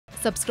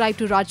Subscribe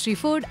to Rajshri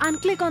Food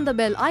and click on the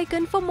bell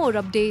icon for more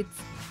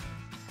updates.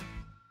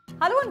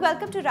 Hello and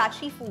welcome to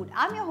Rajshri Food.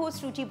 I'm your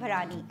host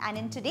Ruchi and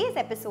in today's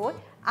episode,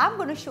 I'm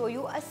going to show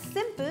you a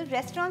simple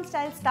restaurant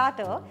style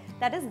starter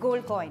that is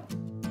gold coin.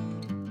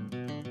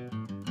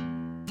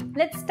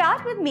 Let's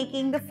start with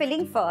making the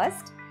filling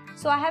first.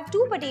 So I have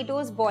 2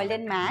 potatoes boiled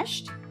and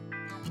mashed.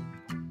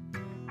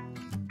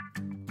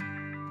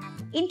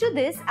 Into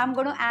this, I'm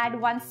going to add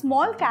 1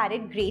 small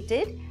carrot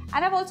grated,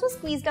 and I've also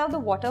squeezed out the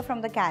water from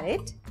the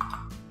carrot.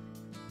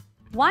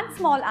 1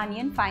 small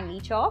onion finely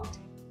chopped.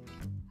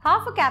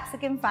 Half a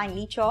capsicum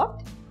finely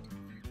chopped.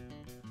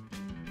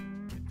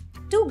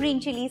 2 green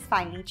chilies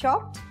finely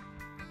chopped.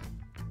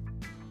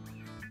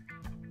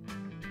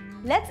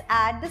 Let's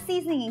add the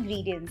seasoning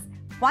ingredients.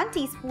 1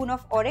 teaspoon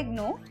of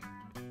oregano.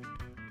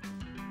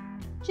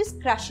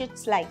 Just crush it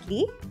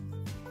slightly.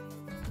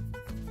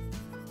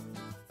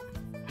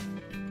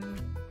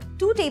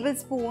 2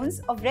 tablespoons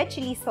of red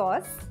chili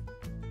sauce,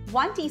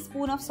 1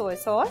 teaspoon of soy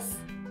sauce,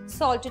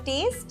 salt to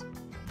taste.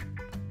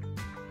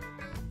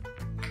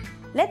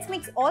 Let's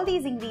mix all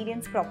these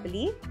ingredients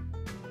properly.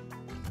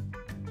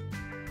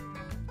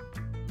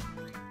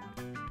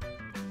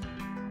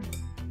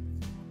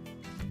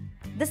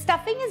 The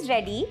stuffing is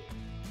ready.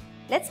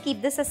 Let's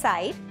keep this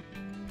aside.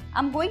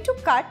 I'm going to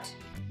cut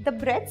the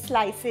bread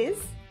slices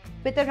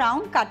with a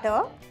round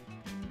cutter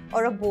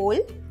or a bowl.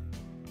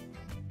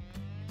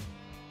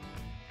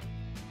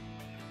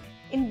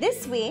 In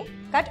this way,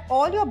 cut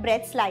all your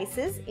bread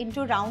slices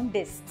into round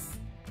discs.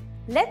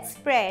 Let's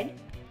spread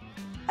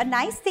a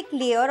nice thick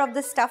layer of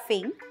the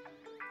stuffing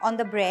on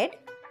the bread.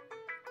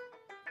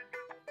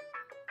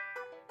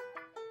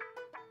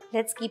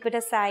 Let's keep it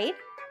aside.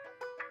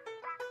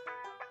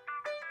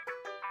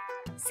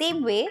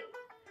 Same way,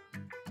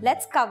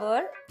 let's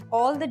cover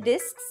all the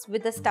discs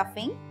with the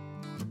stuffing.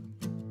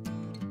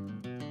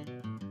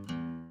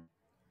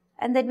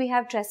 And then we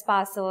have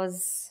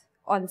trespassers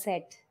on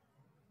set.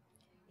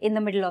 In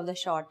the middle of the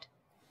shot.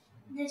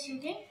 The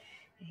shooting?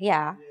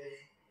 Yeah.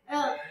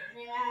 Oh,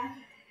 yeah.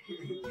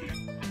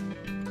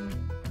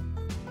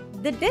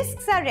 The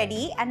discs are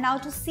ready, and now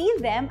to seal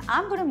them,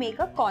 I'm going to make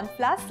a corn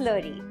flour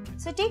slurry.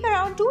 So take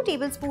around 2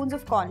 tablespoons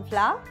of corn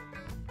flour,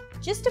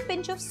 just a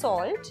pinch of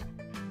salt,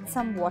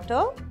 some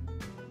water.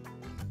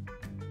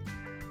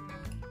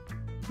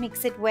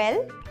 Mix it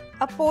well.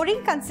 A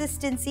pouring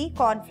consistency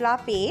corn flour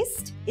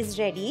paste is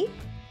ready.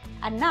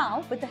 And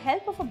now, with the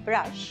help of a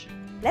brush,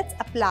 let's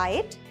apply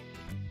it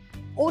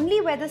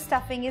only where the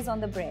stuffing is on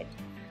the bread.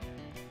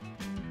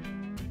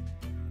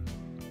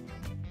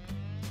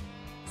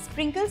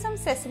 Sprinkle some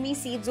sesame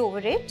seeds over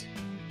it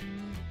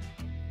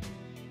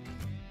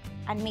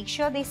and make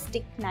sure they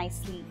stick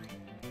nicely.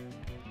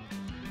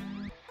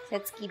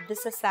 Let's keep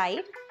this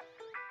aside.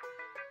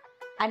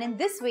 And in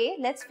this way,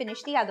 let's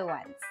finish the other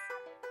ones.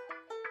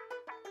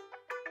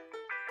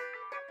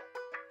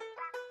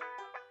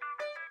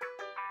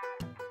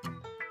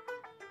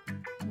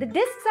 The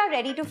discs are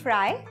ready to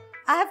fry.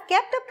 I have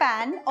kept a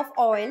pan of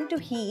oil to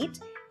heat.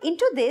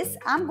 Into this,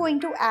 I'm going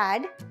to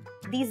add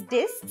these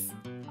discs,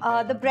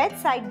 the bread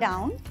side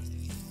down,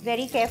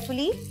 very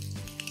carefully.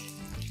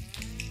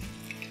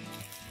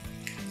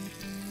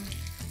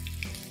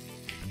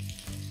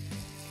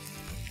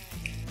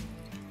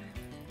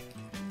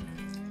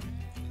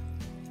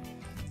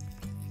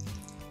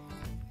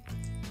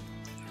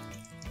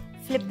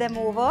 Flip them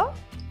over.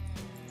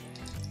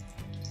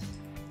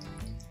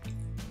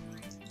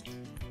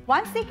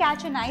 Once they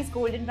catch a nice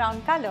golden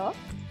brown color,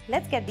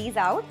 let's get these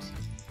out.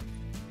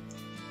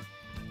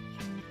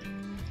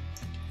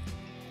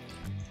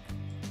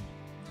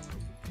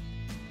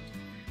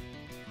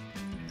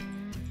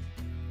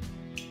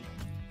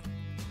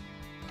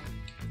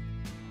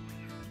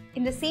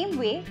 In the same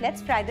way,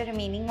 let's fry the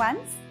remaining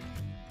ones.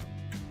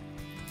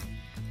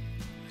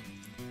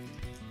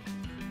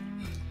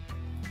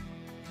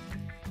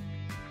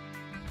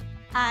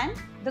 And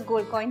the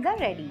gold coins are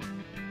ready.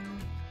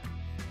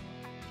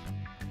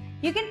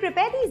 You can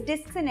prepare these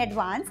discs in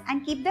advance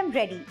and keep them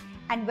ready.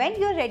 And when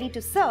you're ready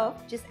to serve,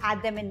 just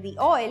add them in the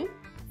oil,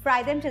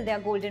 fry them till they are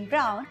golden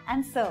brown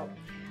and serve.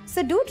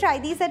 So do try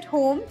these at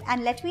home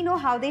and let me know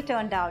how they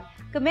turned out.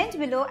 Comment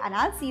below and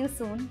I'll see you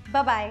soon.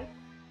 Bye-bye.